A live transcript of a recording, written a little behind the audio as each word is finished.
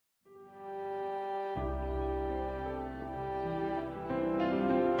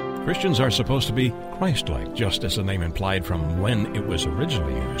Christians are supposed to be Christ-like, just as the name implied from when it was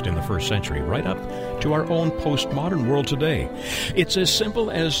originally used in the first century, right up to our own postmodern world today. It's as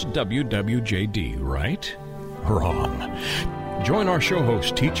simple as WWJD, right? Wrong. Join our show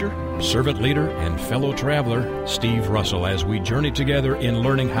host, teacher, servant leader, and fellow traveler, Steve Russell, as we journey together in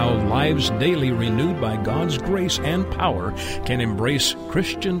learning how lives daily renewed by God's grace and power can embrace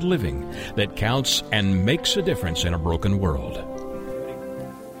Christian living that counts and makes a difference in a broken world.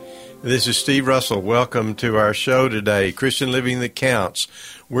 This is Steve Russell. Welcome to our show today, Christian Living That Counts.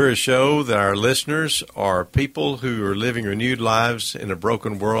 We're a show that our listeners are people who are living renewed lives in a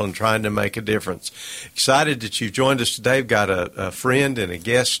broken world and trying to make a difference. Excited that you've joined us today. We've got a friend and a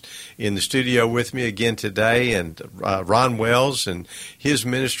guest in the studio with me again today, and Ron Wells and his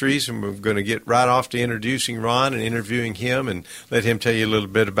ministries. And we're going to get right off to introducing Ron and interviewing him and let him tell you a little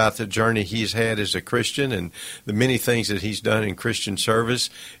bit about the journey he's had as a Christian and the many things that he's done in Christian service,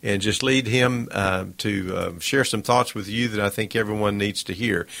 and just lead him to share some thoughts with you that I think everyone needs to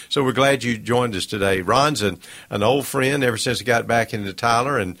hear. So we're glad you joined us today. Ron's an old friend ever since he got back into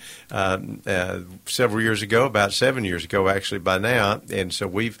Tyler, and several years ago, about 7 years ago actually by now, and so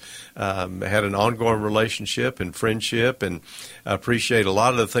we've had an ongoing relationship and friendship, and appreciate a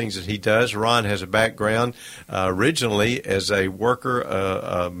lot of the things that he does. Ron has a background originally as a worker,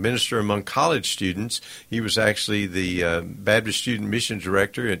 a minister among college students. He was actually the Baptist Student Missions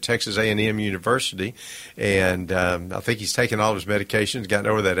Director at Texas A&M University, and I think he's taken all of his medications,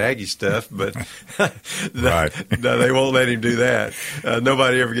 gotten over that Aggie stuff, but no, they won't let him do that.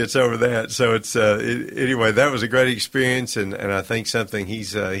 Nobody ever gets over that. So it's anyway, that was a great experience, and I think something he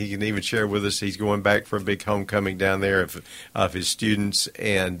can even share with us. He's going back for a big homecoming down there of his students,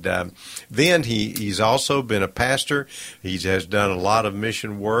 and then he's also been a pastor. He has done a lot of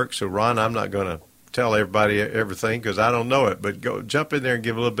mission work. So Ron, I'm not going to tell everybody everything because I don't know it, but go jump in there and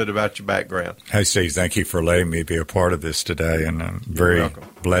give a little bit about your background. Hey, Steve, thank you for letting me be a part of this today, and I'm very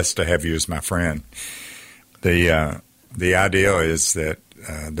blessed to have you as my friend. The idea is that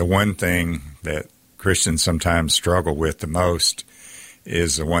the one thing that Christians sometimes struggle with the most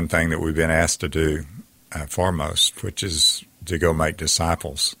is the one thing that we've been asked to do foremost, which is to go make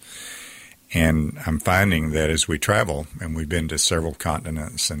disciples. And I'm finding that as we travel, and we've been to several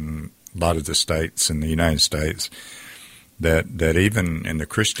continents and a lot of the states in the United States, that even in the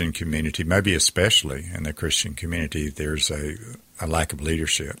Christian community, maybe especially in the Christian community, there's a lack of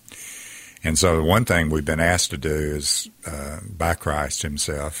leadership. And so the one thing we've been asked to do is, by Christ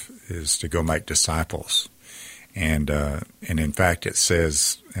himself, is to go make disciples. And in fact, it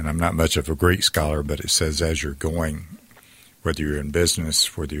says, and I'm not much of a Greek scholar, but it says as you're going, whether you're in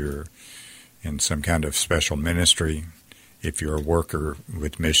business, whether you're in some kind of special ministry, if you're a worker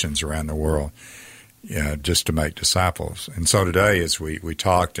with missions around the world, just to make disciples. And so today, as we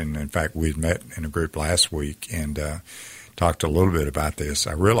talked, and in fact, we met in a group last week and talked a little bit about this,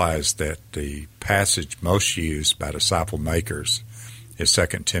 I realized that the passage most used by disciple makers is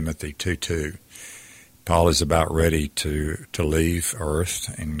 2 Timothy 2:2. Paul is about ready to leave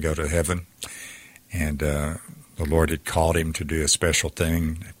earth and go to heaven, and the Lord had called him to do a special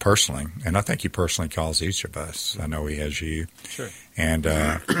thing personally, and I think he personally calls each of us. I know he has you. Sure.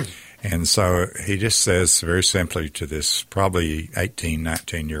 And so he just says very simply to this probably 18,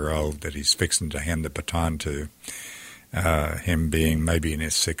 19-year-old that he's fixing to hand the baton to, him being maybe in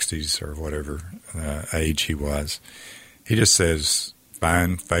his 60s or whatever age he was, he just says,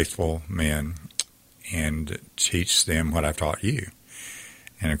 find faithful men and teach them what I've taught you.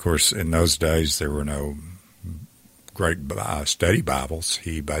 And, of course, in those days there were no great study Bibles.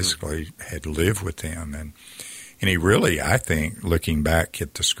 He basically had lived with them. And he really, I think, looking back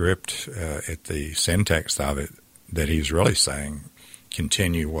at the script, at the syntax of it, that he's really saying,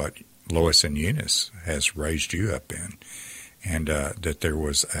 continue what Lois and Eunice has raised you up in. And that there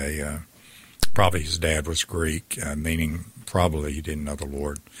was probably his dad was Greek, meaning probably he didn't know the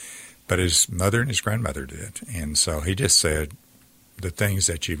Lord. But his mother and his grandmother did. And so he just said, the things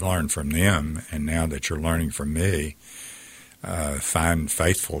that you've learned from them and now that you're learning from me, find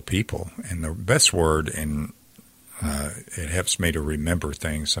faithful people. And the best word, and it helps me to remember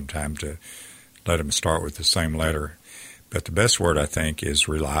things sometimes to let them start with the same letter, but the best word, I think, is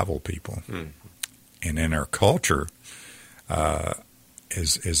reliable people. Mm. And in our culture,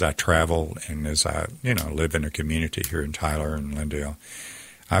 as I travel and as I live in a community here in Tyler and Lindale,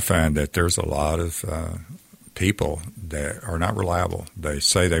 I find that there's a lot of people that are not reliable. They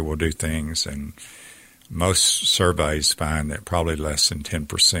say they will do things, and most surveys find that probably less than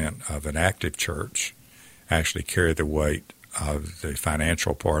 10% of an active church actually carry the weight of the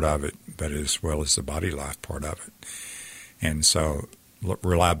financial part of it, but as well as the body life part of it. And so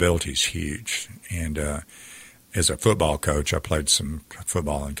reliability is huge. And as a football coach, I played some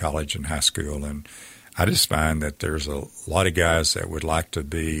football in college and high school, and I just find that there's a lot of guys that would like to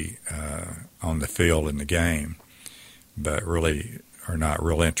be on the field in the game, but really are not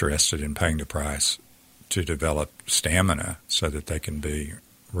real interested in paying the price to develop stamina so that they can be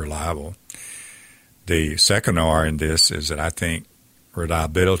reliable. The second R in this is that I think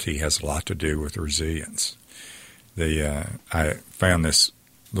reliability has a lot to do with resilience. I found this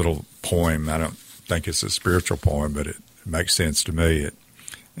little poem. I don't think it's a spiritual poem, but it makes sense to me.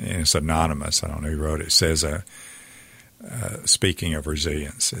 And it's anonymous. I don't know who wrote it. It says, speaking of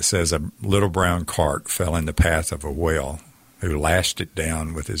resilience, it says, a little brown cart fell in the path of a whale who lashed it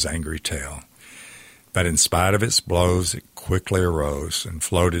down with his angry tail. But in spite of its blows, it quickly arose and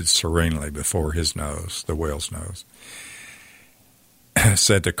floated serenely before his nose, the whale's nose.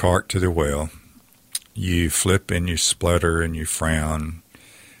 Said the cart to the whale, "You flip and you splutter and you frown,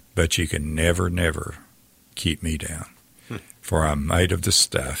 but you can never, never keep me down. For I'm made of the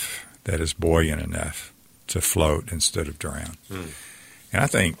stuff that is buoyant enough to float instead of drown." And I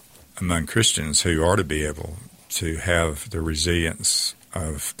think among Christians who are to be able to have the resilience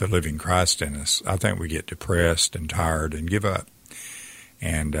of the living Christ in us, I think we get depressed and tired and give up.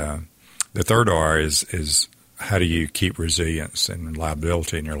 And the third R is how do you keep resilience and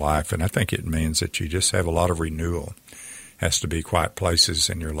reliability in your life? And I think it means that you just have a lot of renewal. It has to be quiet places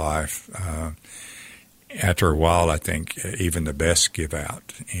in your life. After a while, I think even the best give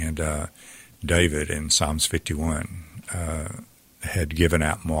out. And David in Psalms 51 had given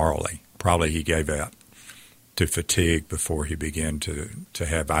out morally. Probably he gave out to fatigue before he began to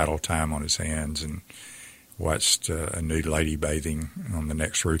have idle time on his hands, and watched a nude lady bathing on the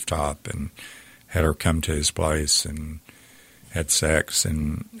next rooftop and had her come to his place and had sex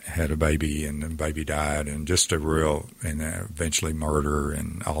and had a baby, and the baby died, and just and eventually murder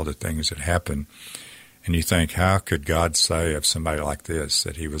and all the things that happened. And you think, how could God say of somebody like this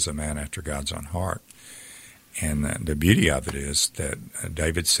that he was a man after God's own heart? And the beauty of it is that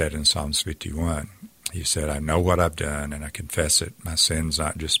David said in Psalms 51, he said, "I know what I've done, and I confess it. My sin's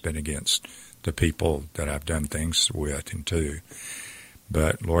not just been against the people that I've done things with and to,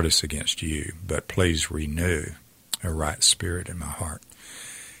 but, Lord, it's against you. But please renew a right spirit in my heart."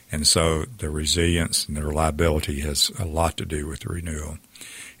 And so the resilience and the reliability has a lot to do with the renewal.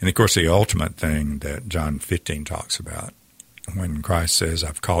 And, of course, the ultimate thing that John 15 talks about, when Christ says,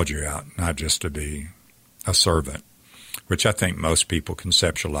 "I've called you out not just to be a servant," which I think most people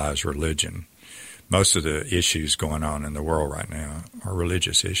conceptualize religion. Most of the issues going on in the world right now are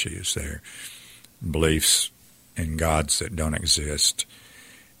religious issues. They're beliefs in gods that don't exist.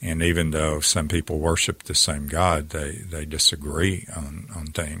 And even though some people worship the same God, they disagree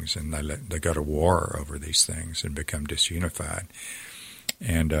on things, and they go to war over these things and become disunified.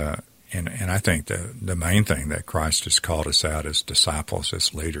 And I think the main thing that Christ has called us out as disciples,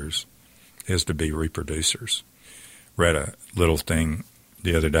 as leaders, is to be reproducers. Read a little thing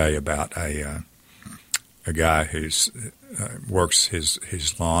the other day about a guy who's works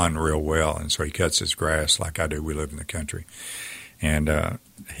his lawn real well, and so he cuts his grass like I do. We live in the country. And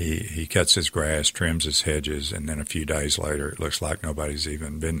he cuts his grass, trims his hedges, and then a few days later it looks like nobody's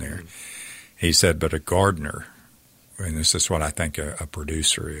even been there. He said, but a gardener, and this is what I think a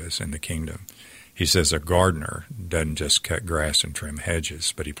producer is in the kingdom, he says a gardener doesn't just cut grass and trim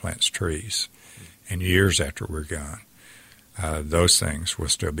hedges, but he plants trees. And years after we're gone, those things will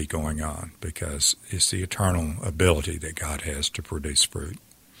still be going on, because it's the eternal ability that God has to produce fruit.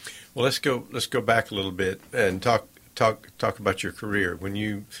 Well, let's go back a little bit and talk about your career. When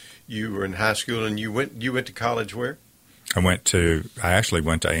you were in high school and you went to college where? I actually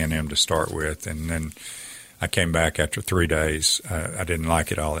went to A&M to start with, and then I came back after 3 days. I didn't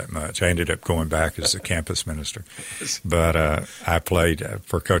like it all that much. I ended up going back as a campus minister. But I played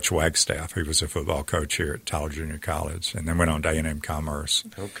for Coach Wagstaff, who was a football coach here at Tyler Junior College, and then went on to A&M Commerce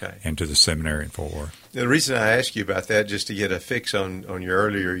and to the seminary in Fort Worth. The reason I ask you about that, just to get a fix on your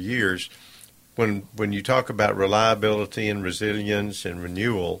earlier years, when you talk about reliability and resilience and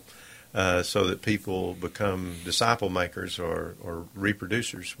renewal, so that people become disciple makers or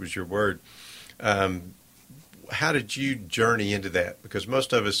reproducers was your word. How did you journey into that? Because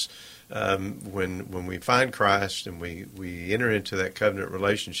most of us, when we find Christ and we enter into that covenant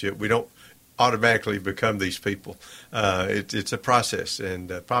relationship, we don't automatically become these people. It's a process, and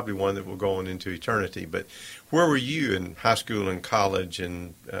probably one that will go on into eternity. But where were you in high school and college,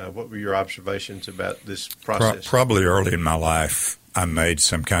 and what were your observations about this process? Probably early in my life, I made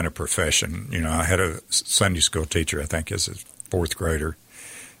some kind of profession. I had a Sunday school teacher, I think as a fourth grader,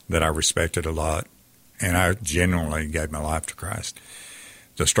 that I respected a lot. And I genuinely gave my life to Christ.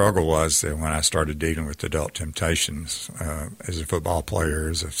 the struggle was that when I started dealing with adult temptations as a football player,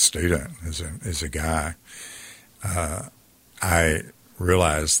 as a student, as a guy, I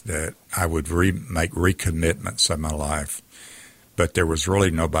realized that I would make recommitments of my life, but there was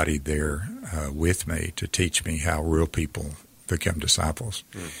really nobody there with me to teach me how real people become disciples.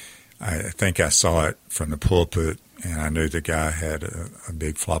 I think I saw it from the pulpit, and I knew the guy had a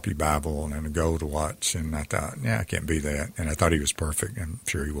big floppy Bible and a gold watch, and I thought, I can't be that. And I thought he was perfect. I'm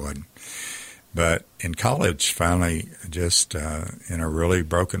sure he wasn't. But in college, finally, just in a really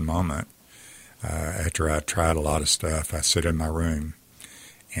broken moment, after I tried a lot of stuff, I sit in my room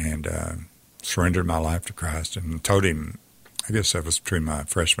and surrendered my life to Christ and told him, I guess that was between my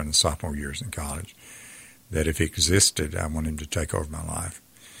freshman and sophomore years in college, that if he existed, I want him to take over my life.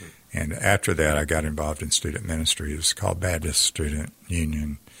 And after that, I got involved in student ministry. It was called Baptist Student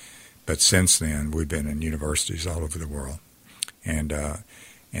Union. But since then, we've been in universities all over the world. And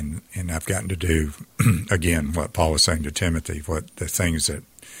I've gotten to do, again, what Paul was saying to Timothy, what the things that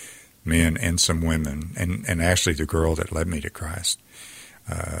men and some women, and actually the girl that led me to Christ,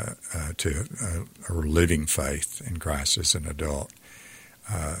 to a living faith in Christ as an adult.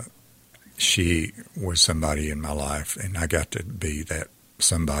 She was somebody in my life, and I got to be that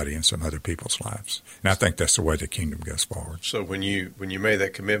somebody in some other people's lives. And I think that's the way the kingdom goes forward. So when you made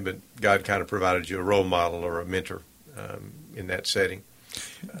that commitment, God kind of provided you a role model or a mentor in that setting.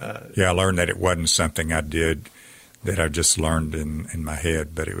 I learned that it wasn't something I did that I just learned in my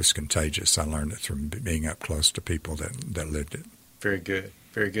head, but it was contagious. I learned it from being up close to people that lived it. Very good.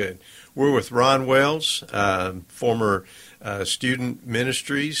 Very good. We're with Ron Wells, former student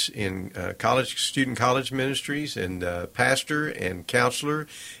ministries in student college ministries, and pastor and counselor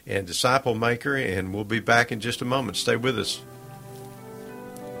and disciple maker, and we'll be back in just a moment. Stay with us.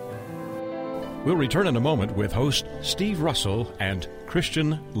 We'll return in a moment with host Steve Russell and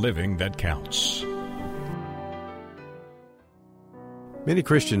Christian Living That Counts. Many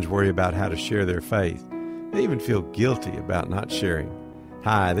Christians worry about how to share their faith. They even feel guilty about not sharing.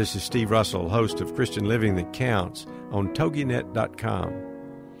 Hi, this is Steve Russell, host of Christian Living That Counts on TogiNet.com.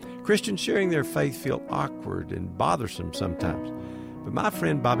 Christians sharing their faith feel awkward and bothersome sometimes, but my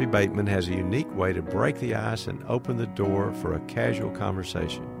friend Bobby Bateman has a unique way to break the ice and open the door for a casual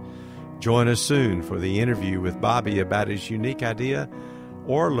conversation. Join us soon for the interview with Bobby about his unique idea,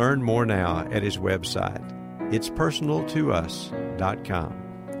 or learn more now at his website, itspersonaltous.com.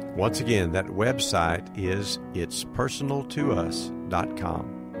 Once again, that website is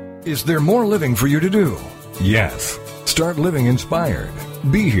itspersonaltous.com. Is there more living for you to do? Yes. Start living inspired.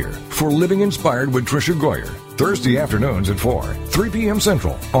 Be here for Living Inspired with Tricia Goyer, Thursday afternoons at 4, 3 p.m.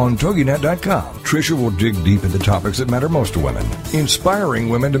 Central on TogiNet.com. Tricia will dig deep into topics that matter most to women, inspiring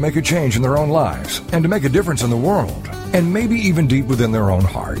women to make a change in their own lives and to make a difference in the world, and maybe even deep within their own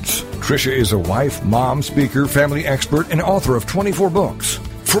hearts. Tricia is a wife, mom, speaker, family expert, and author of 24 books.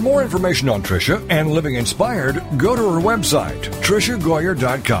 For more information on Tricia and Living Inspired, go to her website,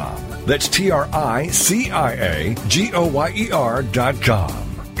 TriciaGoyer.com. That's TriciaGoyer.com.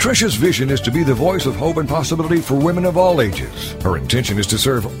 Tricia's vision is to be the voice of hope and possibility for women of all ages. Her intention is to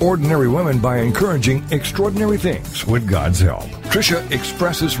serve ordinary women by encouraging extraordinary things with God's help. Tricia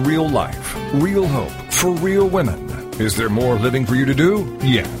expresses real life, real hope for real women. Is there more living for you to do?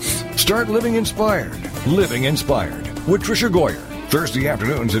 Yes. Start living inspired. Living Inspired with Tricia Goyer. Thursday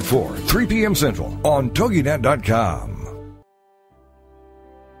afternoons at 4, 3 p.m. Central on TogiNet.com.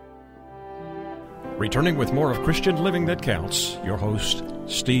 Returning with more of Christian Living That Counts, your host,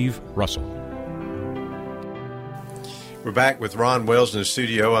 Steve Russell. We're back with Ron Wells in the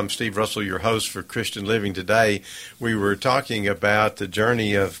studio. I'm Steve Russell, your host for Christian Living Today. We were talking about the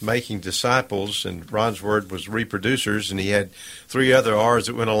journey of making disciples, and Ron's word was reproducers, and he had three other R's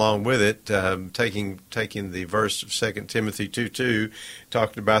that went along with it, taking the verse of 2 Timothy 2:2,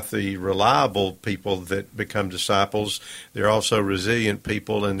 talking about the reliable people that become disciples. They're also resilient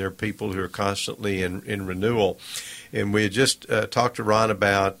people, and they're people who are constantly in renewal. And we had just talked to Ron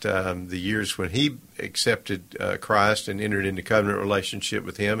about the years when he accepted Christ and entered into covenant relationship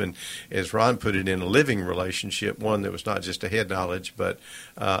with him, and as Ron put it, in a living relationship, one that was not just a head knowledge, but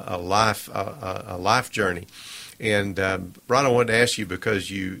a life journey. And Ron, I wanted to ask you,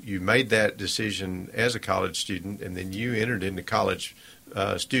 because you made that decision as a college student, and then you entered into college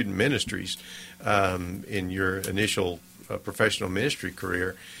student ministries in your initial professional ministry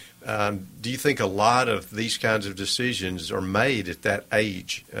career. Do you think a lot of these kinds of decisions are made at that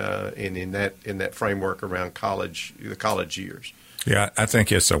age and in that framework around the college years? Yeah, I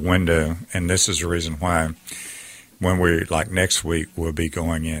think it's a window, and this is the reason why when we, like next week, we'll be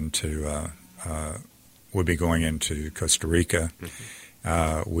going into Costa Rica,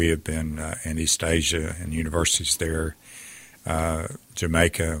 We have been in East Asia and universities there.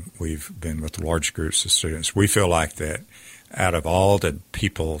 Jamaica, we've been with large groups of students. We feel like that out of all the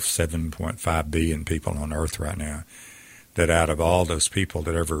people, 7.5 billion people on earth right now, that out of all those people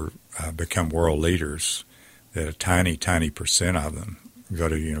that ever become world leaders, that a tiny, tiny percent of them go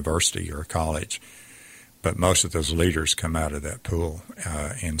to university or college. But most of those leaders come out of that pool.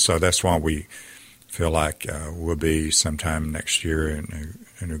 And so that's why we feel like we'll be sometime next year in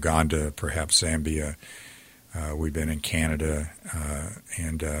Uganda, perhaps Zambia. We've been in Canada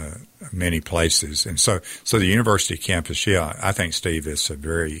and many places. And so the university campus, yeah, I think, Steve, it's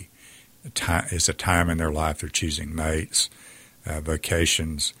a time in their life they're choosing mates,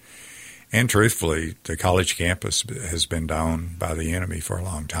 vocations. And truthfully, the college campus has been down by the enemy for a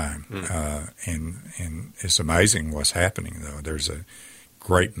long time. And it's amazing what's happening, though. There's a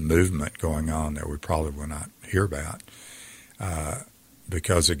great movement going on that we probably will not hear about.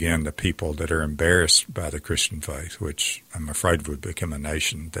 Because, again, the people that are embarrassed by the Christian faith, which I'm afraid would become a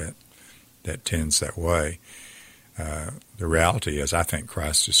nation that tends that way, the reality is I think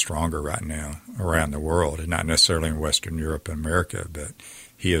Christ is stronger right now around the world, and not necessarily in Western Europe and America, but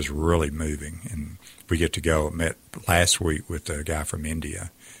he is really moving. And we get to go, met last week with a guy from India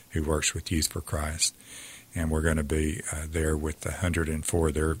who works with Youth for Christ, and we're going to be there with 104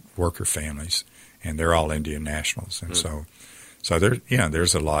 of their worker families, and they're all Indian nationals. And so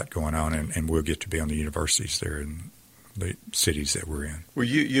there's a lot going on, and we'll get to be on the universities there in the cities that we're in. Well,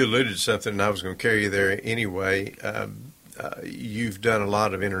 you alluded to something, and I was going to carry you there anyway. You've done a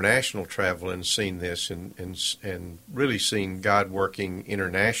lot of international travel and seen this and really seen God working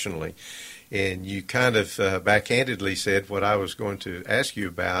internationally. And you kind of backhandedly said what I was going to ask you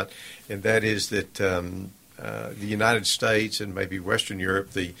about, and that is that the United States and maybe Western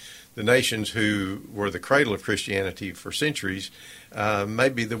Europe, the nations who were the cradle of Christianity for centuries, may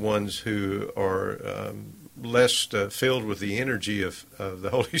be the ones who are less filled with the energy of the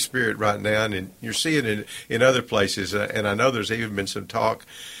Holy Spirit right now. And you're seeing it in other places. And I know there's even been some talk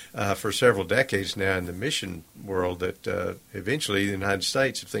for several decades now in the mission world that eventually the United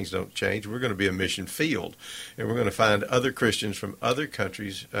States, if things don't change, we're going to be a mission field. And we're going to find other Christians from other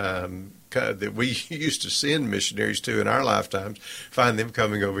countries that we used to send missionaries to in our lifetimes, find them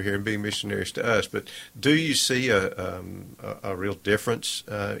coming over here and being missionaries to us. But do you see a real difference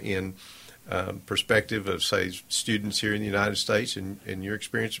in perspective of, say, students here in the United States in your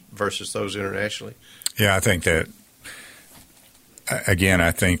experience versus those internationally? Yeah, I think that, again,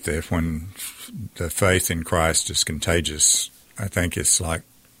 I think that when the faith in Christ is contagious, I think it's like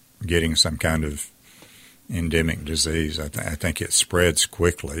getting some kind of endemic disease. I think it spreads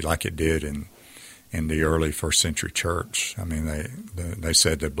quickly like it did in the early first century church. I mean, they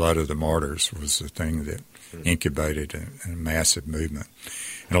said the blood of the martyrs was the thing that incubated a massive movement.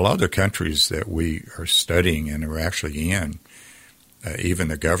 In a lot of the countries that we are studying and are actually in, even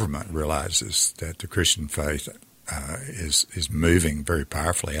the government realizes that the Christian faith is moving very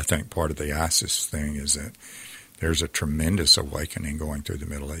powerfully. I think part of the ISIS thing is that there's a tremendous awakening going through the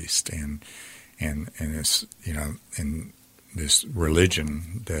Middle East, and it's, and this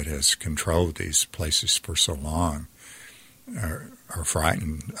religion that has controlled these places for so long are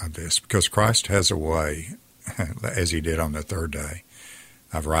frightened of this, because Christ has a way, as he did on the third day,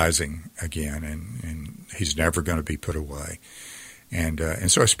 of rising again, and he's never going to be put away. And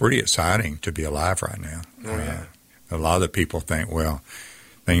so it's pretty exciting to be alive right now. Oh, yeah. A lot of the people think, well,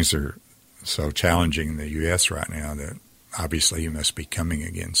 things are so challenging in the U.S. right now that obviously you must be coming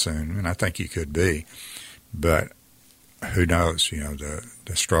again soon, and I think you could be. But who knows,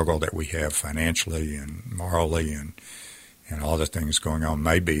 the struggle that we have financially and morally and all the things going on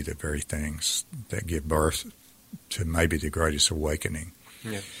may be the very things that give birth to maybe the greatest awakening.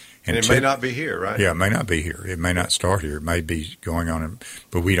 Yeah. And it may not be here, right? Yeah, it may not be here. It may not start here. It may be going on,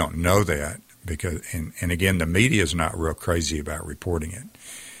 but we don't know that because, and again, the media is not real crazy about reporting it.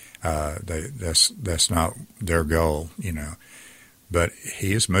 That's not their goal, But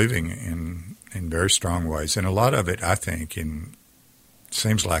he is moving in very strong ways, and a lot of it, I think,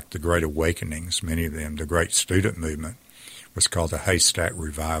 seems like the Great Awakenings. Many of them, the Great Student Movement, was called the Haystack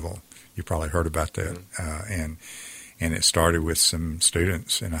Revival. You probably heard about that, and it started with some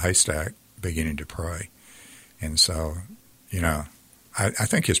students in a haystack beginning to pray. And so, I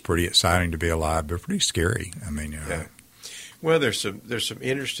think it's pretty exciting to be alive, but pretty scary. I mean, yeah. Well, there's some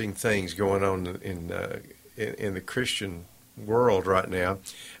interesting things going on in the Christian world right now.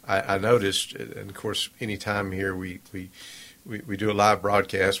 I noticed, and of course, any time here we we do a live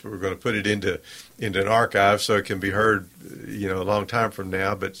broadcast, but we're going to put it into an archive so it can be heard, a long time from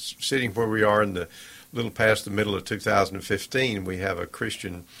now. But sitting where we are in the little past the middle of 2015, we have a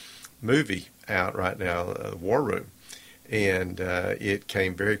Christian movie out right now, War Room. And it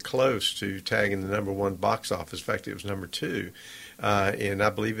came very close to tagging the #1 box office. In fact, it was #2. And I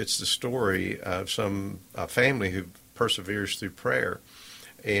believe it's the story of some family who perseveres through prayer.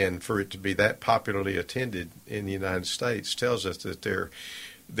 And for it to be that popularly attended in the United States tells us that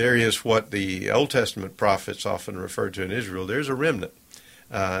there is what the Old Testament prophets often refer to in Israel. There's a remnant,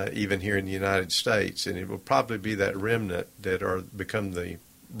 even here in the United States, and it will probably be that remnant that become the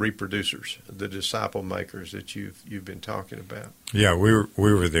reproducers, the disciple makers that you've been talking about. Yeah, we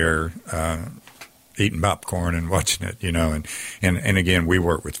were there eating popcorn and watching it, and again, we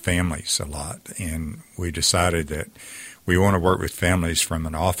work with families a lot, and we decided that we want to work with families from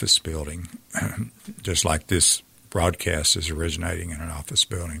an office building, just like this broadcast is originating in an office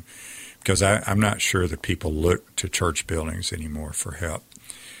building, because I'm not sure that people look to church buildings anymore for help.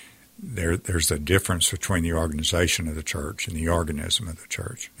 There's a difference between the organization of the church and the organism of the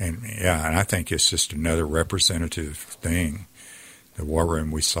church. And I think it's just another representative thing. The War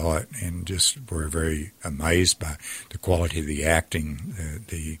Room, we saw it and just were very amazed by the quality of the acting,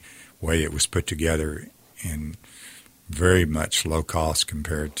 the way it was put together, and very much low cost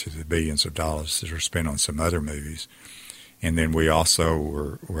compared to the billions of dollars that are spent on some other movies. And then we also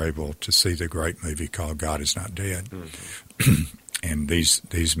were able to see the great movie called God Is Not Dead. Mm-hmm. And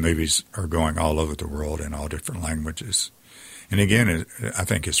these movies are going all over the world in all different languages. And again, I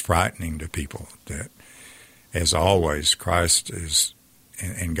think it's frightening to people that, as always, Christ is,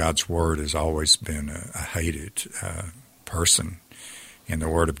 and God's Word has always been a hated person. And the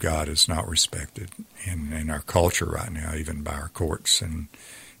Word of God is not respected in our culture right now, even by our courts and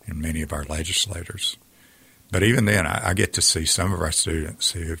many of our legislators. But even then, I get to see some of our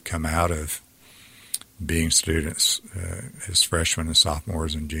students who have come out of being students as freshmen and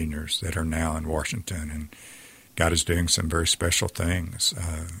sophomores and juniors that are now in Washington. And God is doing some very special things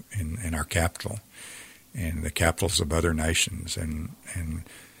in our capital and the capitals of other nations. And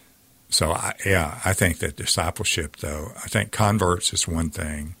so, I think that discipleship, though, I think converts is one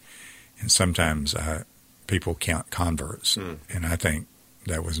thing, and sometimes people count converts, and I think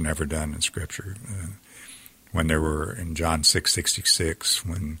that was never done in Scripture. When there were, in John 6:66,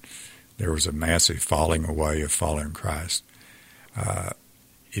 when there was a massive falling away of following Christ,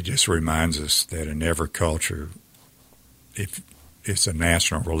 it just reminds us that in every culture, if it's a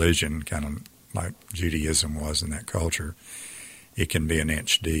national religion, kind of like Judaism was in that culture, it can be an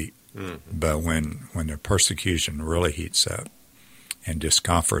inch deep. Mm-hmm. But when the persecution really heats up and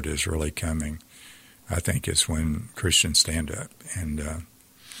discomfort is really coming, I think it's when Christians stand up. And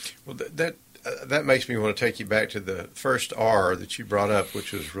well, that makes me want to take you back to the first R that you brought up,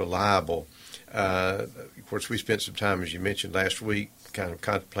 which was reliable. Of course, we spent some time, as you mentioned last week, kind of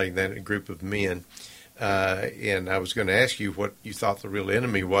contemplating that in a group of men. And I was going to ask you what you thought the real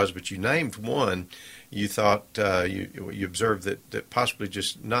enemy was, but you named one. You thought you observed that possibly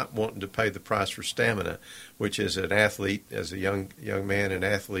just not wanting to pay the price for stamina, which as an athlete, as a young man and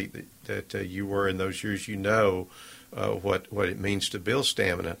athlete that you were in those years, what it means to build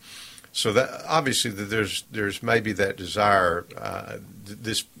stamina. So that obviously there's maybe that desire.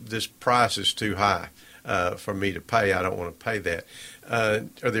 This price is too high for me to pay. I don't want to pay that.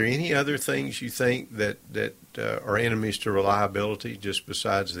 Are there any other things you think that are enemies to reliability, just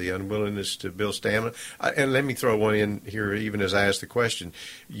besides the unwillingness to build stamina? And let me throw one in here, even as I ask the question.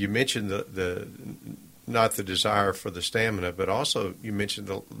 You mentioned the not the desire for the stamina, but also you mentioned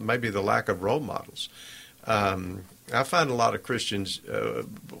maybe the lack of role models. I find a lot of Christians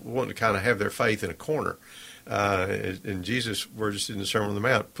want to kind of have their faith in a corner. And Jesus, we're just in the Sermon on the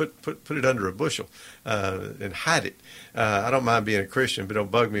Mount, put it under a bushel and hide it. I don't mind being a Christian, but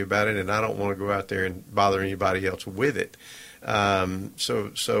don't bug me about it, and I don't want to go out there and bother anybody else with it.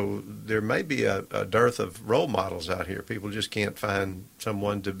 So there may be a dearth of role models out here. People just can't find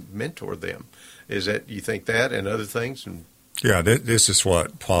someone to mentor them. Is that, you think that and other things? Yeah, this is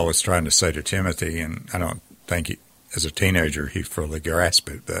what Paul was trying to say to Timothy, and I don't think as a teenager he fully grasped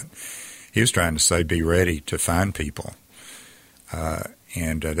it, but he was trying to say, be ready to find people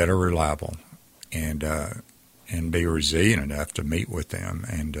and that are reliable, and be resilient enough to meet with them.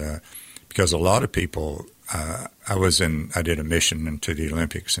 And because a lot of people, I did a mission into the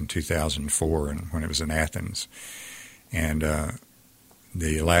Olympics in 2004, and when it was in Athens, and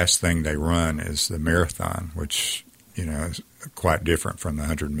the last thing they run is the marathon, which is quite different from the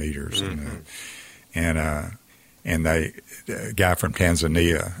 100 meters, mm-hmm. And a guy from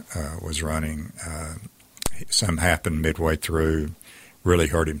Tanzania was running. Something happened midway through, really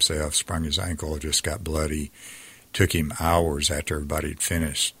hurt himself, sprung his ankle, just got bloody. Took him hours after everybody had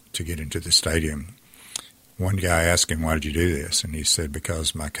finished to get into the stadium. One guy asked him, "Why did you do this?" And he said,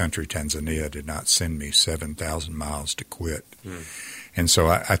 "Because my country, Tanzania, did not send me 7,000 miles to quit." And so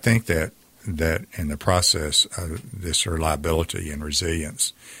I think that in the process of this reliability and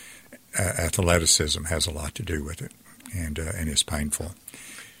resilience, athleticism has a lot to do with it, and it's painful.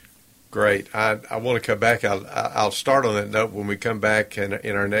 Great. I want to come back. I'll start on that note when we come back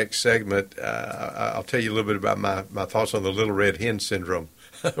in our next segment. I'll tell you a little bit about my thoughts on the little red hen syndrome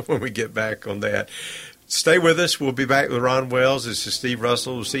when we get back on that. Stay with us. We'll be back with Ron Wells. This is Steve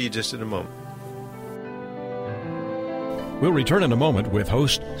Russell. We'll see you just in a moment. We'll return in a moment with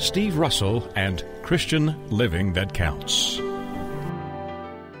host Steve Russell and Christian Living That Counts.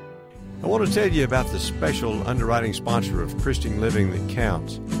 I want to tell you about the special underwriting sponsor of Christian Living That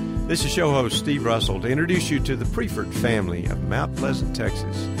Counts. This is show host Steve Russell to introduce you to the Prefert family of Mount Pleasant,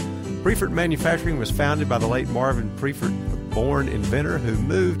 Texas. Prefert Manufacturing was founded by the late Marvin Prefert, a born inventor who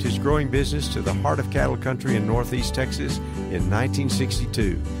moved his growing business to the heart of cattle country in northeast Texas in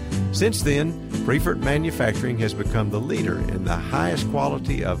 1962. Since then, Prefert Manufacturing has become the leader in the highest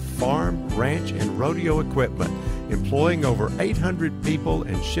quality of farm, ranch, and rodeo equipment, employing over 800 people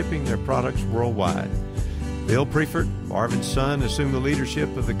and shipping their products worldwide. Bill Prefert, Marvin's son, assumed the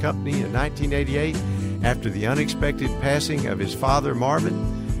leadership of the company in 1988 after the unexpected passing of his father,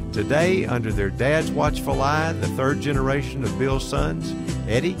 Marvin. Today, under their dad's watchful eye, the third generation of Bill's sons,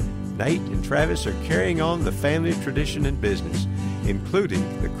 Eddie, Nate, and Travis, are carrying on the family tradition and business,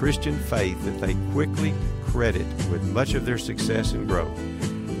 including the Christian faith that they quickly credit with much of their success and growth.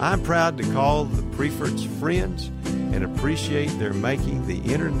 I'm proud to call the Preferts friends and appreciate their making the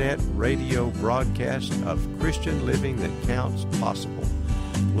internet radio broadcast of Christian Living That Counts possible.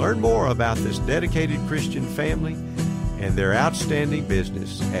 Learn more about this dedicated Christian family and their outstanding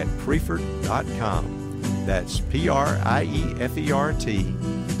business at Prefert.com. That's Priefert.com.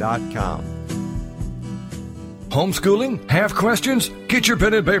 Homeschooling? Have questions? Get your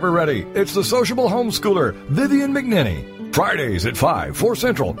pen and paper ready. It's the sociable homeschooler, Vivian McNinney. Fridays at 5, 4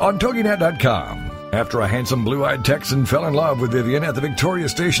 Central on TogiNet.com. After a handsome blue-eyed Texan fell in love with Vivian at the Victoria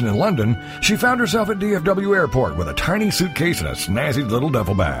Station in London, she found herself at DFW Airport with a tiny suitcase and a snazzy little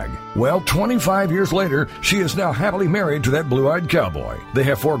duffel bag. Well, 25 years later, she is now happily married to that blue-eyed cowboy. They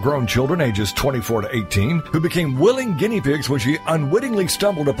have 4 grown children ages 24 to 18 who became willing guinea pigs when she unwittingly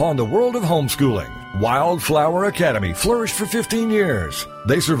stumbled upon the world of homeschooling. Wildflower Academy flourished for 15 years.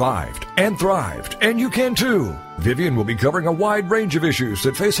 They survived and thrived, and you can too. Vivian will be covering a wide range of issues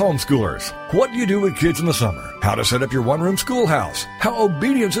that face homeschoolers. What do you do with kids in the summer? How to set up your one-room schoolhouse? How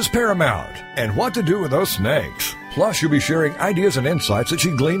obedience is paramount? And what to do with those snakes? Plus, you'll be sharing ideas and insights that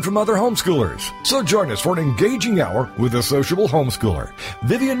she gleaned from other homeschoolers. So join us for an engaging hour with the sociable homeschooler,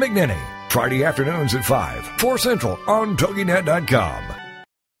 Vivian McNinney. Friday afternoons at 5, 4 Central on TogiNet.com.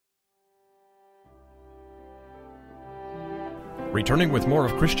 Returning with more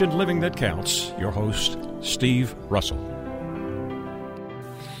of Christian Living That Counts, your host, Steve Russell.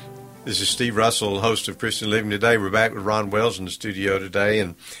 This is Steve Russell, host of Christian Living Today. We're back with Ron Wells in the studio today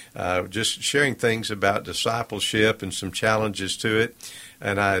and just sharing things about discipleship and some challenges to it.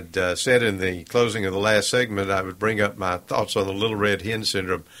 And I'd said in the closing of the last segment I would bring up my thoughts on the little red hen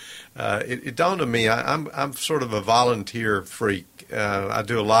syndrome. It dawned on me, I'm sort of a volunteer freak. I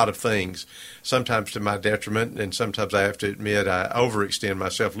do a lot of things, sometimes to my detriment, and sometimes I have to admit I overextend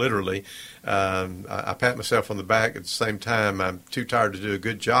myself literally. I pat myself on the back at the same time. I'm too tired to do a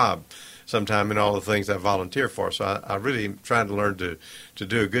good job sometime in all the things I volunteer for. So I really am trying to learn to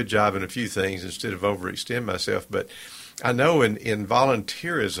do a good job in a few things instead of overextend myself. But I know in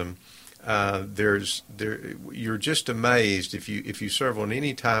volunteerism, you're just amazed if you serve on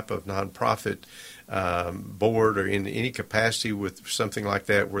any type of nonprofit board or in any capacity with something like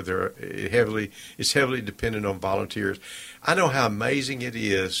that where it's heavily dependent on volunteers. I know how amazing it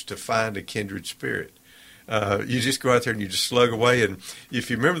is to find a kindred spirit. You just go out there and you just slug away. And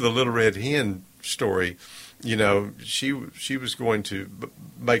if you remember the little red hen story, you know, she was going to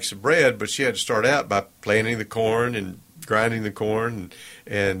make some bread, but she had to start out by planting the corn and grinding the corn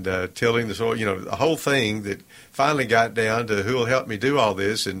and tilling the soil, you know, the whole thing that finally got down to who will help me do all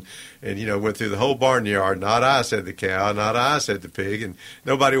this and you know, went through the whole barnyard. Not I, said the cow, not I, said the pig, and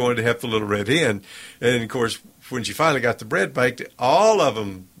nobody wanted to help the little red hen. And, of course, when she finally got the bread baked, all of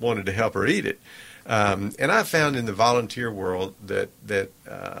them wanted to help her eat it. And I found in the volunteer world that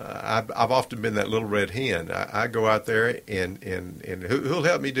I've often been that little red hen. I go out there and who'll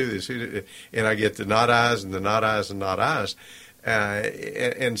help me do this? And I get the not I's and the not I's and not I's.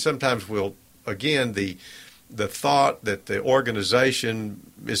 And sometimes the the thought that the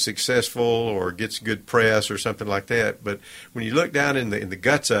organization is successful or gets good press or something like that. But when you look down in the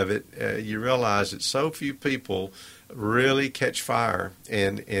guts of it, you realize that so few people really catch fire,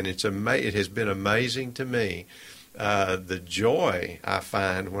 and it has been amazing to me the joy I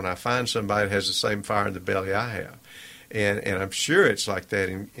find when I find somebody that has the same fire in the belly I have. And I'm sure it's like that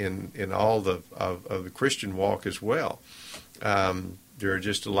in all of the Christian walk as well. There are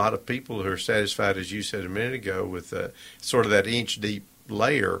just a lot of people who are satisfied, as you said a minute ago, with sort of that inch-deep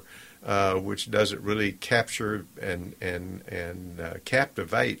layer, which doesn't really capture and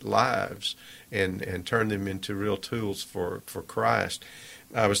captivate lives and turn them into real tools for Christ.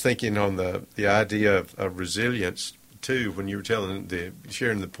 I was thinking on the idea of resilience, too, when you were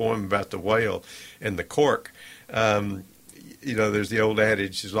sharing the poem about the whale and the cork. There's the old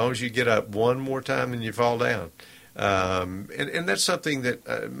adage, as long as you get up one more time than you fall down. And that's something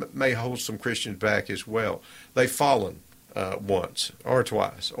that may hold some Christians back as well. They've fallen once or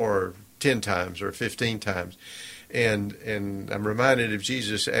twice or 10 times or 15 times. And I'm reminded of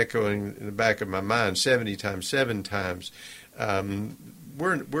Jesus echoing in the back of my mind 70 times, 7 times.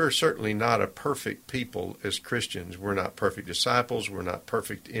 We're certainly not a perfect people as Christians. We're not perfect disciples. We're not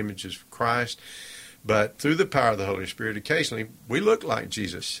perfect images of Christ. But through the power of the Holy Spirit, occasionally we look like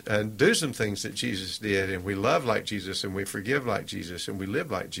Jesus and do some things that Jesus did, and we love like Jesus, and we forgive like Jesus, and we live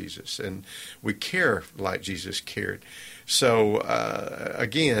like Jesus, and we care like Jesus cared. So,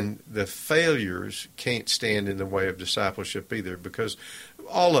 again, the failures can't stand in the way of discipleship either, because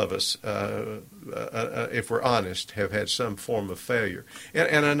all of us, if we're honest, have had some form of failure.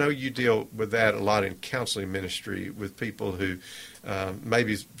 And I know you deal with that a lot in counseling ministry with people who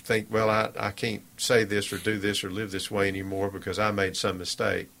maybe think, well, I can't say this or do this or live this way anymore because I made some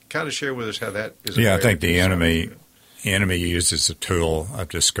mistake. Kind of share with us how that is. Yeah, I think the enemy uses a tool of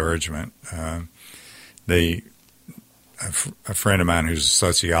discouragement. A friend of mine who's a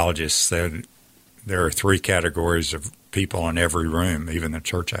sociologist said there are 3 categories of people in every room, even the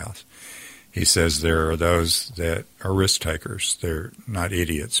church house. He says there are those that are risk takers. They're not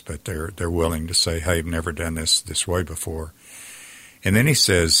idiots, but they're willing to say, hey, I've never done this way before. And then he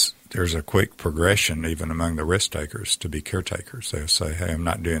says there's a quick progression even among the risk takers to be caretakers. They'll say, hey, I'm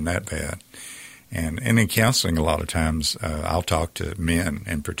not doing that bad. And in counseling a lot of times I'll talk to men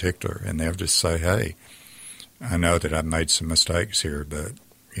in particular, and they'll just say, hey, I know that I've made some mistakes here, but,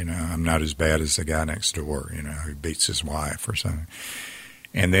 I'm not as bad as the guy next door, who beats his wife or something.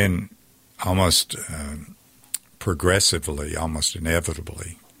 And then almost progressively, almost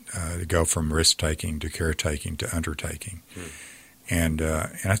inevitably, go from risk-taking to caretaking to undertaking. And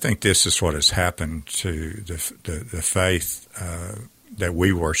I think this is what has happened to the faith that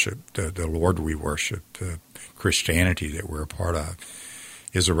we worship, the Lord we worship, the Christianity that we're a part of,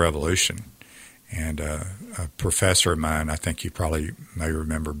 is a revolution. And a professor of mine, I think you probably may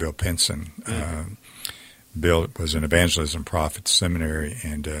remember Bill Pinson. Bill was an evangelism prophet at seminary,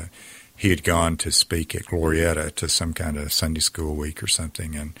 and he had gone to speak at Glorietta to some kind of Sunday school week or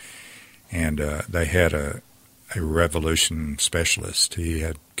something, and they had a revolution specialist. He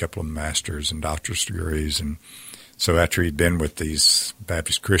had a couple of master's and doctorate degrees, and so after he'd been with these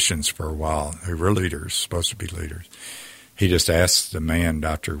Baptist Christians for a while, who were leaders, supposed to be leaders, he just asked the man,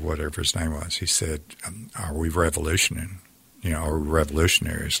 Dr. whatever his name was, he said, are we revolutioning? Are we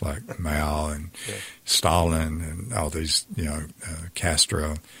revolutionaries like Mao and Stalin and all these,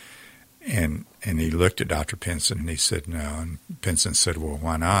 Castro? And he looked at Dr. Pinson and he said, no. And Pinson said, well,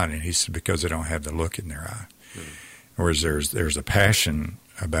 why not? And he said, because they don't have the look in their eye. Whereas there's a passion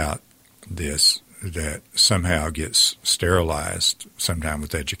about this that somehow gets sterilized, sometimes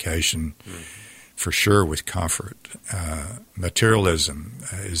with education, for sure with comfort. Materialism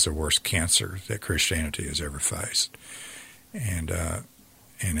is the worst cancer that Christianity has ever faced. And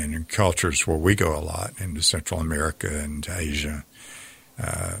in cultures where we go a lot, into Central America and Asia,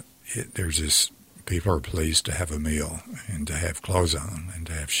 there's this, people are pleased to have a meal and to have clothes on and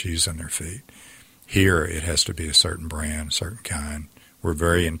to have shoes on their feet. Here, it has to be a certain brand, a certain kind. We're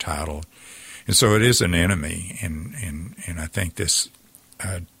very entitled. And so it is an enemy, and I think this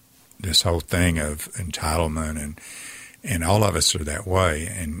whole thing of entitlement, and all of us are that way,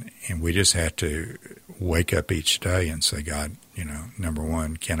 and we just have to wake up each day and say, God, number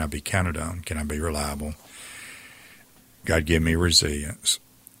one, can I be counted on? Can I be reliable? God, give me resilience.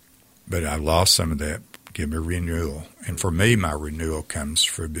 But I've lost some of that. Give me renewal. And for me, my renewal comes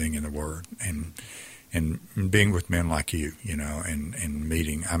from being in the Word and being with men like you, and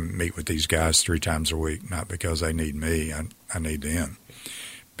meeting. I meet with these guys 3 times a week, not because they need me. I need them,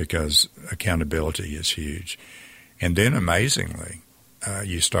 because accountability is huge. And then amazingly,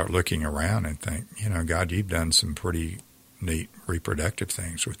 you start looking around and think, God, you've done some pretty neat reproductive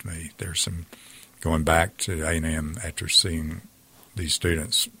things with me. There's some, going back to A&M after seeing these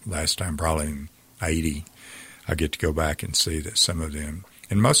students last time, probably in 80, I get to go back and see that some of them,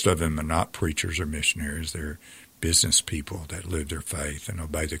 and most of them are not preachers or missionaries, they're business people that live their faith and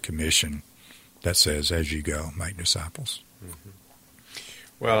obey the commission that says, as you go, make disciples. Mm-hmm.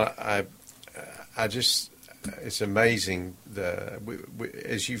 Well, I just, it's amazing,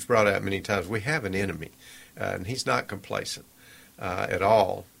 as you've brought out many times, we have an enemy, and he's not complacent at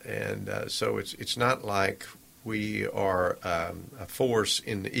all. And so it's not like we are a force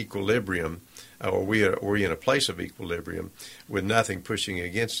in equilibrium, or we're in a place of equilibrium with nothing pushing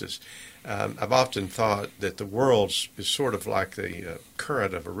against us. I've often thought that the world is sort of like the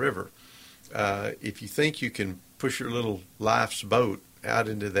current of a river. If you think you can push your little life's boat out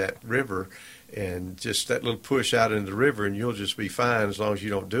into that river, and just that little push out into the river, and you'll just be fine as long as you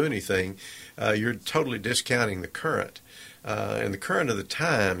don't do anything, you're totally discounting the current. And the current of the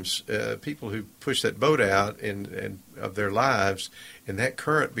times, people who push that boat out and of their lives, and that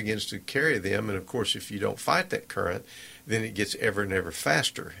current begins to carry them. And of course, if you don't fight that current, then it gets ever and ever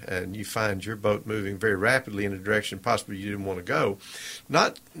faster, and you find your boat moving very rapidly in a direction possibly you didn't want to go.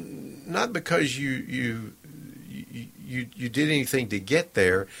 Not because you did anything to get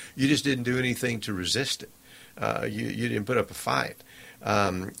there, you just didn't do anything to resist it. You didn't put up a fight.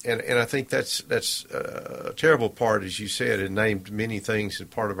 And I think that's a terrible part, as you said, and named many things in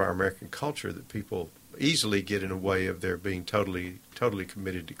part of our American culture that people easily get in the way of their being totally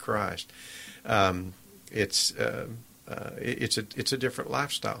committed to Christ. It's a different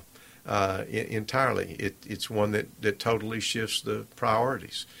lifestyle entirely. It's one that totally shifts the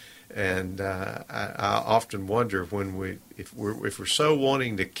priorities. And I often wonder if we're so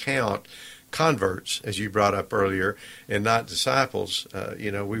wanting to count converts, as you brought up earlier, and not disciples,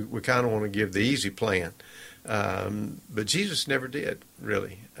 we kind of want to give the easy plan. But Jesus never did,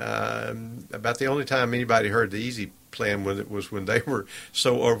 really. About the only time anybody heard the easy plan was when they were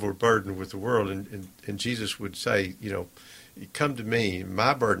so overburdened with the world, and Jesus would say, come to me,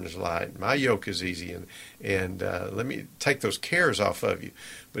 my burden is light, my yoke is easy, and let me take those cares off of you.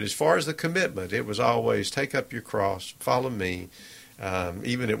 But as far as the commitment, it was always take up your cross, follow me.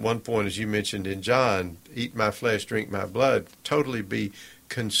 Even at one point, as you mentioned in John, eat my flesh, drink my blood, totally be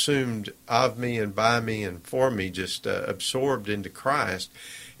consumed of me and by me and for me, just absorbed into Christ.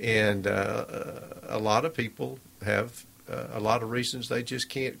 And a lot of people have a lot of reasons they just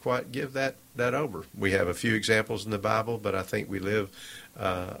can't quite give that over. We have a few examples in the Bible, but I think we live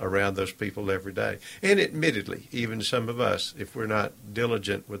around those people every day. And admittedly, even some of us, if we're not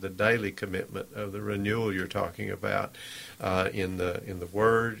diligent with the daily commitment of the renewal you're talking about in the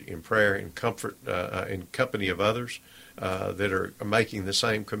Word, in prayer, in comfort, in company of others that are making the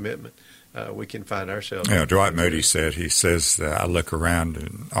same commitment, we can find ourselves. Yeah, Dwight Moody says that I look around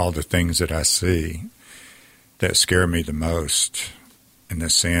and all the things that I see that scare me the most, and the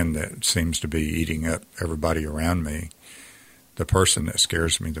sin that seems to be eating up everybody around me, the person that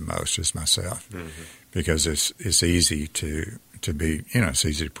scares me the most is myself. Mm-hmm. Because it's easy to be, it's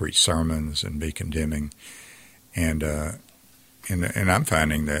easy to preach sermons and be condemning, and I'm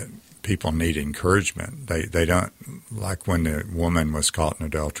finding that people need encouragement. They don't, like when the woman was caught in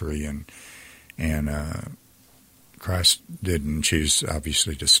adultery, and Christ didn't choose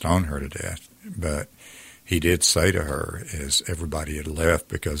obviously to stone her to death, but he did say to her as everybody had left,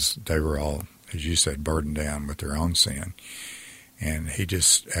 because they were all, as you said, burdened down with their own sin. And he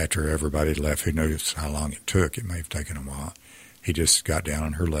just, after everybody had left, who knows how long it took, it may have taken a while, he just got down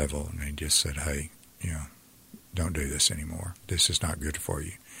on her level and he just said, hey, don't do this anymore. This is not good for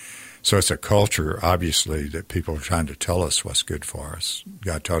you. So it's a culture, obviously, that people are trying to tell us what's good for us.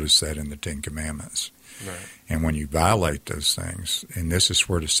 God told us that in the Ten Commandments. Right. And when you violate those things, and this is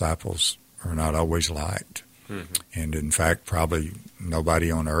where disciples are not always liked. Mm-hmm. And in fact, probably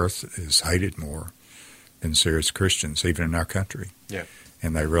nobody on earth is hated more than serious Christians, even in our country. Yeah.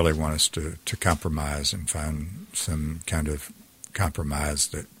 And they really want us to compromise and find some kind of compromise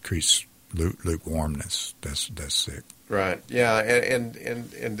that creates lukewarmness. That's sick. Right. Yeah.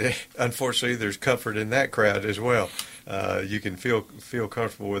 And unfortunately, there's comfort in that crowd as well. You can feel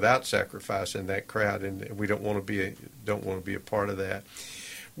comfortable without sacrifice in that crowd, and we don't want to be a part of that.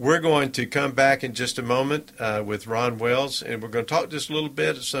 We're going to come back in just a moment with Ron Wells, and we're going to talk just a little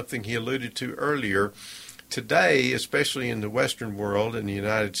bit of something he alluded to earlier. Today, especially in the Western world, in the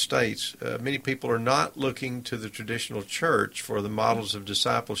United States, many people are not looking to the traditional church for the models of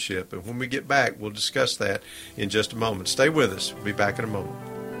discipleship. And when we get back, we'll discuss that in just a moment. Stay with us. We'll be back in a moment.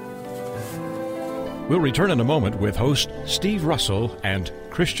 We'll return in a moment with host Steve Russell and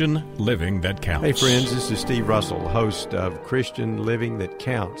Christian Living That Counts. Hey friends, this is Steve Russell, host of Christian Living That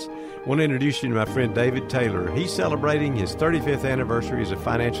Counts. I want to introduce you to my friend David Taylor. He's celebrating his 35th anniversary as a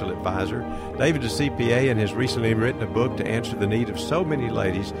financial advisor. David is a CPA and has recently written a book to answer the need of so many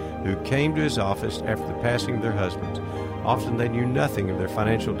ladies who came to his office after the passing of their husbands. Often they knew nothing of their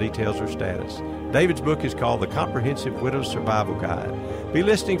financial details or status. David's book is called The Comprehensive Widow's Survival Guide. Be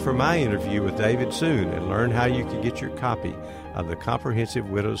listening for my interview with David soon and learn how you can get your copy of The Comprehensive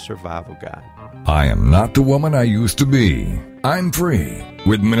Widow's Survival Guide. I am not the woman I used to be. I'm free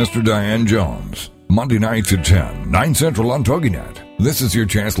with Minister Diane Jones. Monday nights at 10, 9 Central on TogiNet. This is your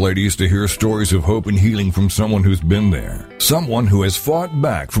chance, ladies, to hear stories of hope and healing from someone who's been there. Someone who has fought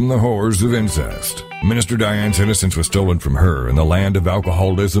back from the horrors of incest. Minister Diane's innocence was stolen from her in the land of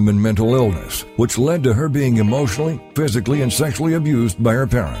alcoholism and mental illness, which led to her being emotionally, physically, and sexually abused by her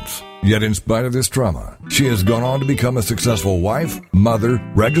parents. Yet in spite of this trauma, she has gone on to become a successful wife, mother,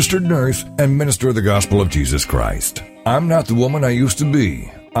 registered nurse, and minister of the gospel of Jesus Christ. I'm not the woman I used to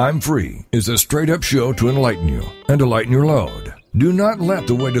be. I'm Free is a straight-up show to enlighten you and to lighten your load. Do not let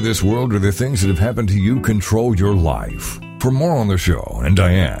the weight of this world or the things that have happened to you control your life. For more on the show and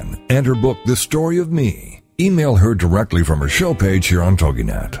Diane and her book, The Story of Me, email her directly from her show page here on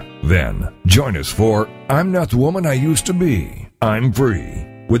TogiNet. Then, join us for I'm Not the Woman I Used to Be. I'm Free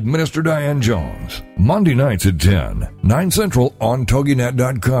with Minister Diane Jones. Monday nights at 10, 9 Central on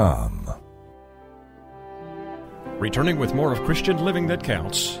TogiNet.com. Returning with more of Christian Living That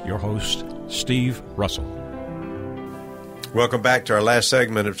Counts, your host, Steve Russell. Welcome back to our last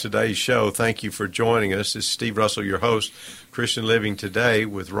segment of today's show. Thank you for joining us. This is Steve Russell, your host, Christian Living Today,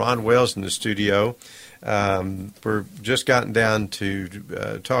 with Ron Wells in the studio. We're just gotten down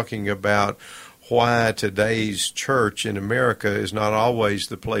to talking about why today's church in America is not always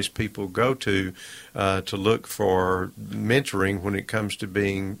the place people go to look for mentoring when it comes to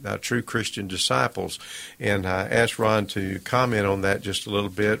being true Christian disciples. And I asked Ron to comment on that just a little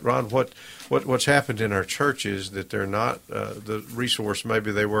bit. Ron, what's happened in our churches that they're not the resource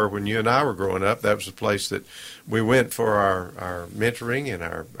maybe they were when you and I were growing up? That was the place that we went for our mentoring and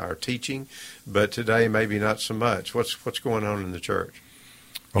our teaching, but today maybe not so much. What's going on in the church?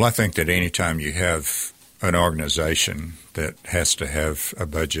 Well, I think that any time you have an organization that has to have a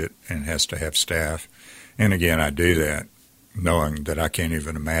budget and has to have staff, and again, I do that knowing that I can't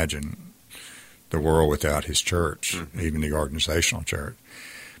even imagine the world without his church, even the organizational church.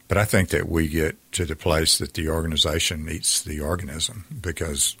 But I think that we get to the place that the organization eats the organism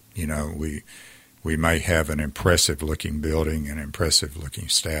because, you know, we may have an impressive-looking building and impressive-looking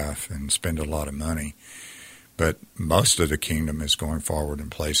staff and spend a lot of money. But most of the kingdom is going forward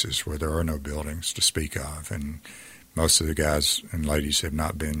in places where there are no buildings to speak of, and most of the guys and ladies have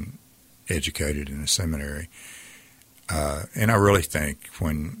not been educated in a seminary. And I really think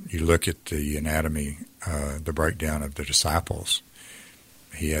when you look at the anatomy, the breakdown of the disciples,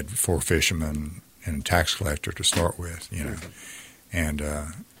 he had 4 fishermen and a tax collector to start with, you know.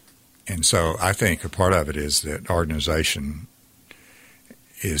 And so I think a part of it is that organization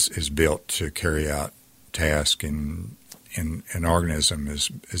is built to carry out task, and an organism is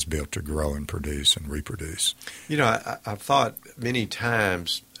built to grow and produce and reproduce. You know, I've thought many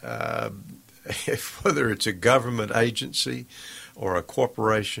times, whether it's a government agency or a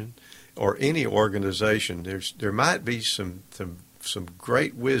corporation or any organization, there might be some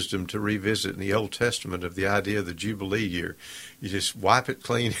great wisdom to revisit in the Old Testament of the idea of the Jubilee year. You just wipe it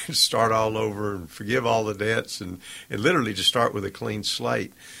clean and start all over and forgive all the debts and literally just start with a clean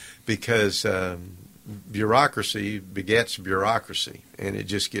slate, because bureaucracy begets bureaucracy, and it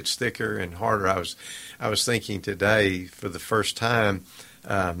just gets thicker and harder. I was thinking today for the first time,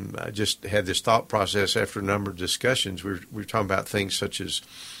 I just had this thought process after a number of discussions. We were talking about things such as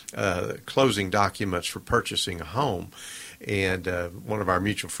closing documents for purchasing a home. And one of our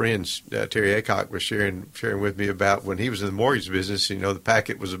mutual friends, Terry Aycock, was sharing with me about when he was in the mortgage business. You know, the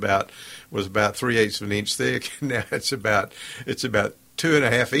packet was about 3/8 of an inch thick. Now it's about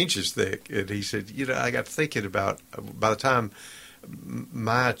 2.5 inches thick. And he said, you know, I got thinking about by the time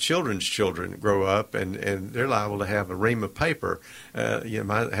my children's children grow up and they're liable to have a ream of paper, you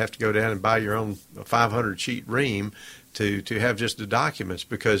might have to go down and buy your own 500-sheet ream to have just the documents,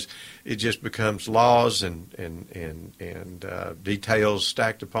 because it just becomes laws and details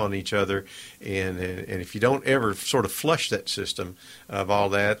stacked upon each other, and if you don't ever sort of flush that system of all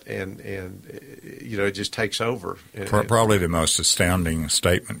that, and you know, it just takes over. Probably the most astounding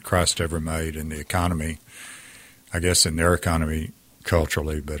statement Christ ever made in the economy, I guess in their economy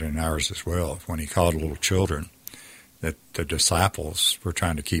culturally, but in ours as well, when he called little children that the disciples were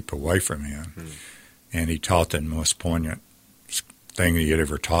trying to keep away from him. And he taught them the most poignant thing he had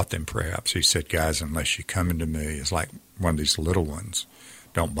ever taught them, perhaps. He said, guys, unless you come into me, it's like one of these little ones.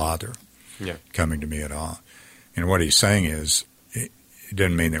 Don't bother coming to me at all. And what he's saying is, it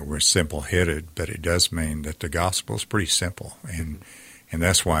doesn't mean that we're simple-headed, but it does mean that the gospel is pretty simple. And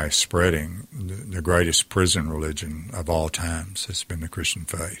that's why it's spreading. The greatest prison religion of all times has been the Christian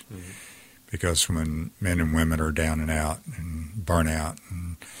faith. Mm-hmm. Because when men and women are down and out and burn out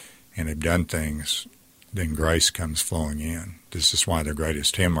and have done things, then grace comes flowing in. This is why the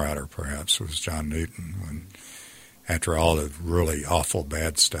greatest hymn writer, perhaps, was John Newton, when after all the really awful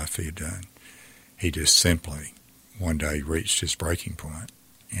bad stuff he had done, he just simply, one day, reached his breaking point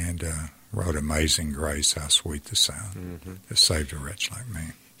and wrote Amazing Grace, How Sweet the Sound, that saved a wretch like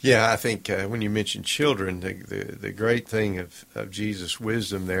me. Yeah, I think when you mention children, the great thing of Jesus'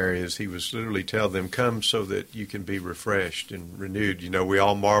 wisdom there is he was literally telling them, come so that you can be refreshed and renewed. You know, we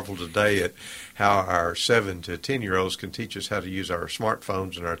all marvel today at how our 7 to 10-year-olds can teach us how to use our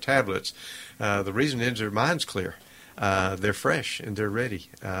smartphones and our tablets. The reason is their mind's clear. They're fresh and they're ready,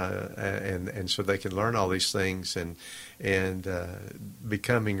 and so they can learn all these things and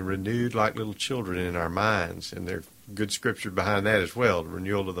becoming renewed like little children in our minds. And there's good scripture behind that as well. The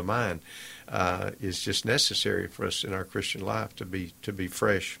renewal of the mind is just necessary for us in our Christian life to be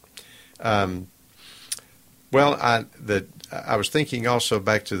fresh. Well, I was thinking also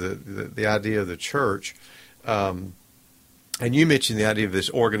back to the idea of the church. And you mentioned the idea of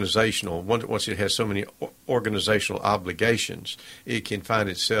this organizational. Once it has so many organizational obligations, it can find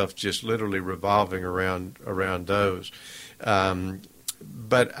itself just literally revolving around those.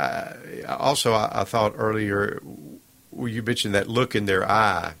 But I thought earlier, you mentioned that look in their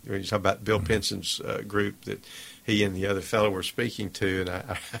eye. When you talk about Bill Penson's group that he and the other fellow were speaking to, and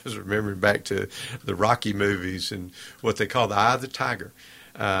I was remembering back to the Rocky movies and what they call the eye of the tiger.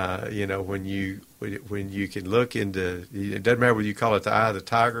 When you can look into, it doesn't matter whether you call it the eye of the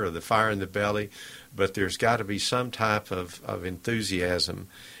tiger or the fire in the belly, but there's got to be some type of enthusiasm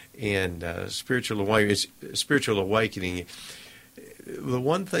and spiritual awakening. The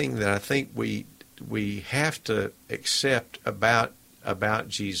one thing that I think we have to accept about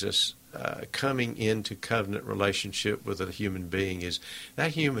Jesus coming into covenant relationship with a human being is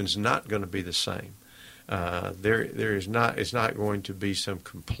that human's not going to be the same. It's not going to be some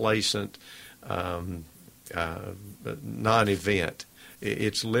complacent non-event.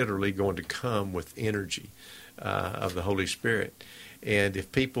 It's literally going to come with energy of the Holy Spirit. And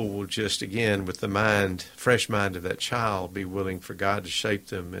if people will just, again, with the fresh mind of that child, be willing for God to shape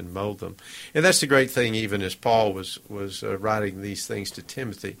them and mold them. And that's the great thing, even as Paul was writing these things to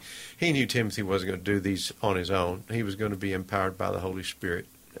Timothy. He knew Timothy wasn't going to do these on his own. He was going to be empowered by the Holy Spirit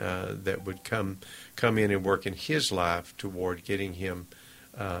that would come in and work in his life toward getting him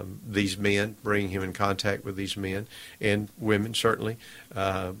these men, bringing him in contact with these men and women, certainly,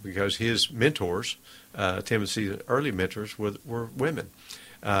 because his mentors, Timothy's early mentors, were women.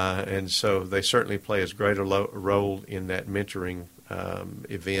 And so they certainly play as great a role in that mentoring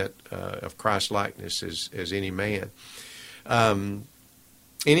event of Christ-likeness as any man.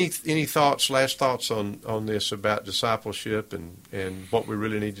 Any thoughts, last thoughts on this about discipleship and what we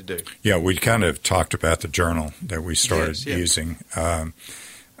really need to do? Yeah, we kind of talked about the journal that we started using.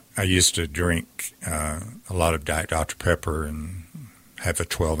 I used to drink a lot of Diet Dr. Pepper and have a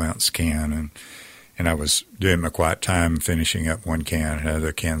 12-ounce can, and I was doing my quiet time, finishing up one can, and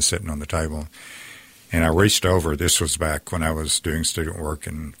another can sitting on the table. And I reached over. This was back when I was doing student work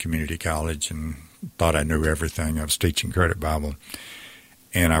in community college and thought I knew everything. I was teaching credit Bible.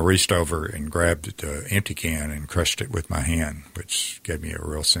 And I reached over and grabbed the empty can and crushed it with my hand, which gave me a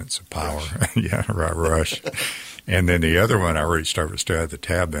real sense of power. Rush. And then the other one, I reached over, still had the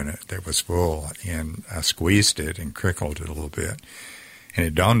tab in it that was full, and I squeezed it and crickled it a little bit. And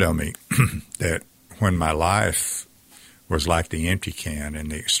it dawned on me that when my life was like the empty can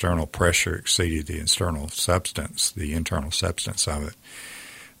and the external pressure exceeded the internal substance of it,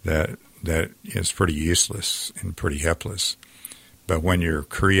 that is pretty useless and pretty helpless. But when you're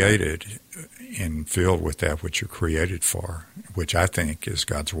created and filled with that which you're created for, which I think is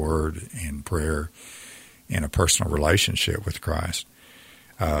God's Word and prayer and a personal relationship with Christ,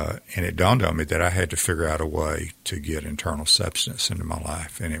 and it dawned on me that I had to figure out a way to get internal substance into my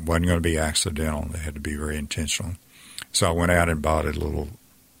life. And it wasn't going to be accidental. It had to be very intentional. So I went out and bought a little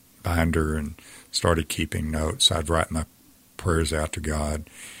binder and started keeping notes. I'd write my prayers out to God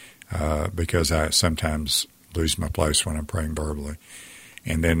because I sometimes lose my place when I'm praying verbally.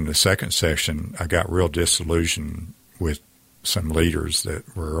 And then in the second section, I got real disillusioned with some leaders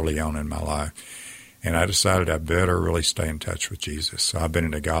that were early on in my life. And I decided I better really stay in touch with Jesus. So I've been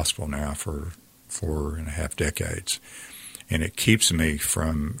in the gospel now for 4.5 decades. And it keeps me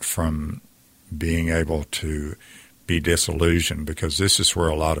from being able to be disillusioned, because this is where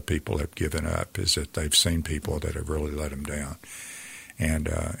a lot of people have given up, is that they've seen people that have really let them down. And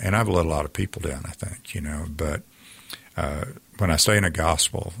I've let a lot of people down, I think, but when I say in the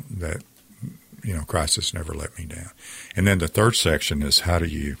gospel that, Christ has never let me down. And then the third section is how do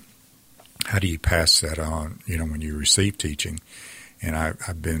you pass that on, when you receive teaching. And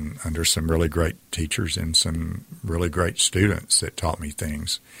I've been under some really great teachers and some really great students that taught me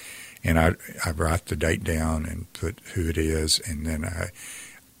things. And I write the date down and put who it is. And then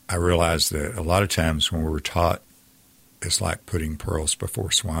I realized that a lot of times when we're taught, it's like putting pearls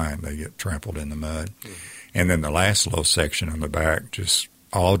before swine. They get trampled in the mud. Mm-hmm. And then the last little section on the back, just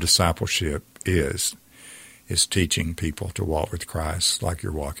all discipleship is teaching people to walk with Christ like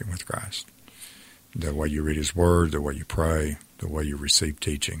you're walking with Christ. The way you read His Word, the way you pray, the way you receive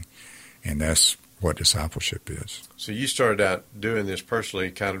teaching. And that's what discipleship is. So you started out doing this personally,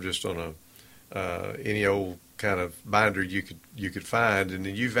 kind of just on any old kind of binder you could find, and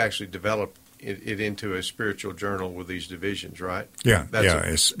then you've actually developed it into a spiritual journal with these divisions, right? Yeah,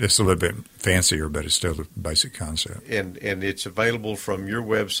 it's a little bit fancier, but it's still the basic concept. And it's available from your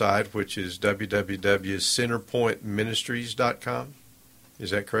website, which is www.centerpointministries.com. Is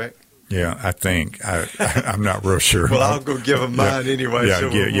that correct? Yeah, I think. I'm not real sure. Well, I'll go give them mine anyway. Yeah,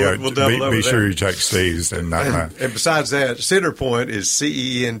 so we'll double over be sure there. you take Steve's and not mine. And besides that, Centerpoint is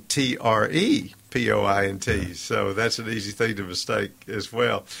CENTREPOINT. So that's an easy thing to mistake as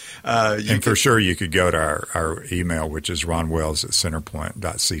well. And for sure, you could go to our email, which is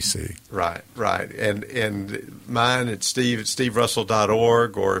ronwells@centerpoint.cc. Right. And mine at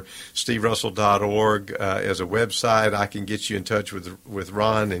steve@steverussell.org or steverussell.org as a website. I can get you in touch with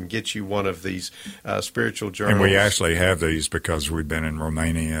Ron and get you one of these spiritual journals. And we actually have these because we've been in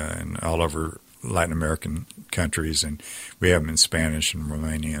Romania and all over Latin American countries, and we have them in Spanish and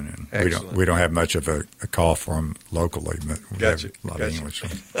Romanian, and we don't have much of a call for them locally, but we have a lot of English.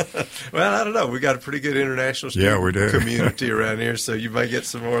 Well, I don't know. We got a pretty good international community around here, so you may get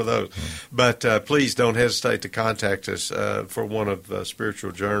some more of those. But please don't hesitate to contact us for one of the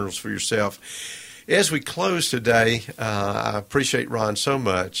spiritual journals for yourself. As we close today, I appreciate Ron so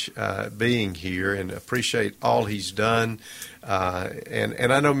much being here and appreciate all he's done.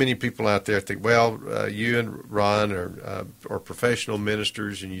 And I know many people out there think, well, you and Ron are professional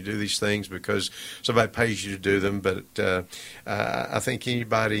ministers and you do these things because somebody pays you to do them. But I think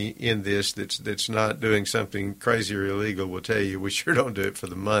anybody in this that's not doing something crazy or illegal will tell you we sure don't do it for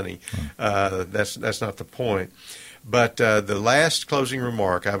the money. That's not the point. But the last closing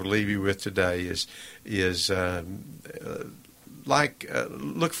remark I would leave you with today is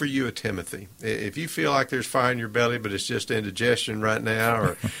look for you a Timothy. If you feel like there's fire in your belly, but it's just indigestion right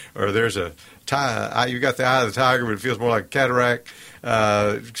now, or there's you got the eye of the tiger, but it feels more like a cataract,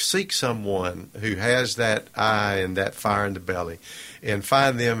 seek someone who has that eye and that fire in the belly, and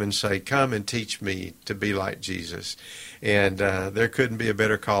find them and say, come and teach me to be like Jesus. And there couldn't be a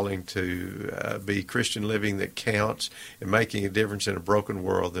better calling to be Christian living that counts and making a difference in a broken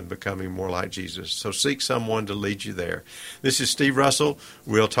world than becoming more like Jesus. So seek someone to lead you there. This is Steve Russell.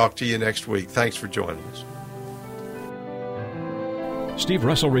 We'll talk to you next week. Thanks for joining us. Steve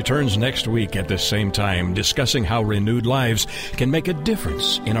Russell returns next week at this same time, discussing how renewed lives can make a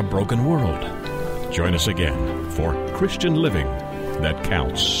difference in a broken world. Join us again for Christian Living that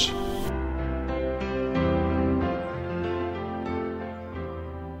Counts.